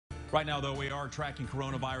Right now, though, we are tracking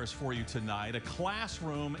coronavirus for you tonight. A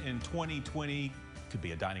classroom in 2020 could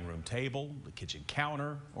be a dining room table, the kitchen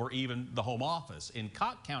counter, or even the home office. In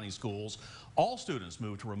Cocke County schools, all students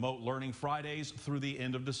moved to remote learning Fridays through the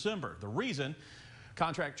end of December. The reason?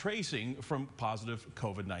 Contact tracing from positive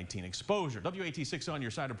COVID-19 exposure. WATE 6 on your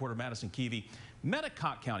side reporter Madison Keevy met a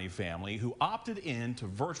Cocke County family who opted in to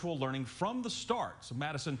virtual learning from the start. So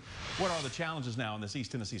Madison, what are the challenges now in this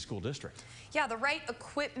East Tennessee school district? Yeah, the right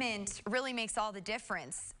equipment really makes all the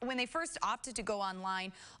difference. When they first opted to go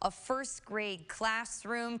online, a first grade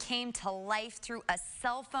classroom came to life through a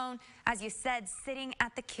cell phone, as you said, sitting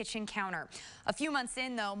at the kitchen counter. A few months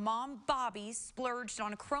in, though, Mom Bobby splurged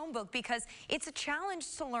on a Chromebook because it's a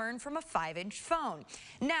challenge to learn from a 5-inch phone.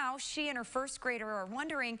 Now she and her first grader are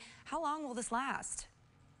wondering, how long will this last?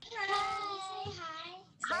 Hi. Say hi.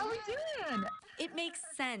 How are we doing? It makes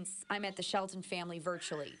sense I met the Shelton family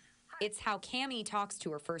virtually. It's how Cammie talks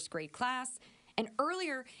to her first grade class, and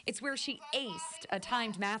earlier it's where she aced a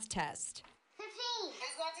timed math test. 15. Who's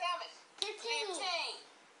going to tell me? 15.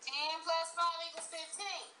 10 plus 5 equals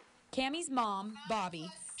 15. Cammie's mom, Bobby,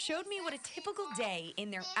 showed me what a typical day in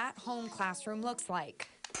their at-home classroom looks like.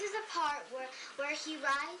 This is the part where he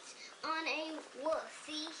writes on a wolf.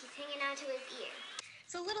 See, he's hanging out to his ear.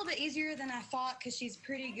 It's a little bit easier than I thought because she's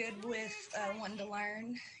pretty good with wanting to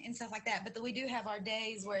learn and stuff like that. But we do have our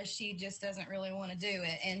days where she just doesn't really want to do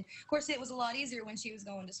it. And, of course, it was a lot easier when she was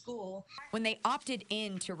going to school. When they opted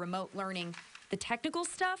in to remote learning, the technical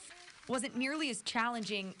stuff wasn't nearly as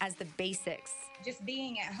challenging as the basics. Just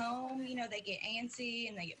being at home, you know, they get antsy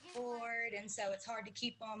and they get bored. And so it's hard to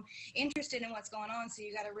keep them interested in what's going on. So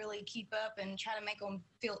you got to really keep up and try to make them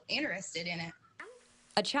feel interested in it.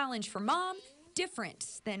 A challenge for Mom,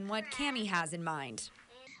 different than what Cammie has in mind.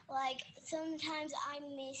 Like, sometimes I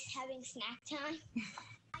miss having snack time.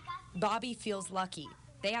 Bobby feels lucky.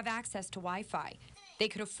 They have access to Wi-Fi. They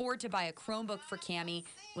could afford to buy a Chromebook for Cammie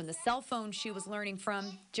when the cell phone she was learning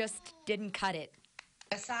from just didn't cut it.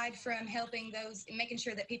 Aside from helping making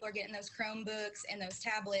sure that people are getting those Chromebooks and those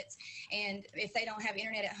tablets, and if they don't have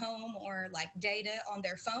internet at home or like data on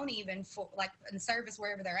their phone, even for like in service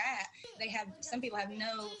wherever they're at, some people have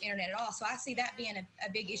no internet at all. So I see that being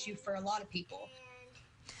a big issue for a lot of people.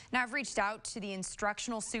 Now, I've reached out to the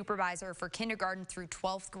instructional supervisor for kindergarten through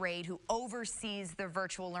 12th grade who oversees the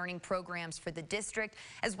virtual learning programs for the district,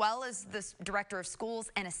 as well as the director of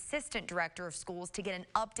schools and assistant director of schools to get an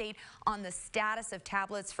update on the status of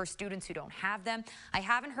tablets for students who don't have them. I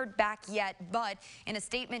haven't heard back yet, but in a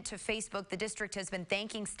statement to Facebook, the district has been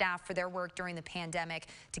thanking staff for their work during the pandemic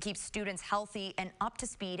to keep students healthy and up to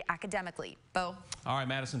speed academically. Bo? All right,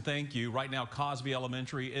 Madison, thank you. Right now, Cosby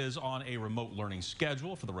Elementary is on a remote learning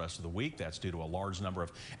schedule for the rest of the week. That's due to a large number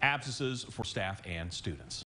of absences for staff and students.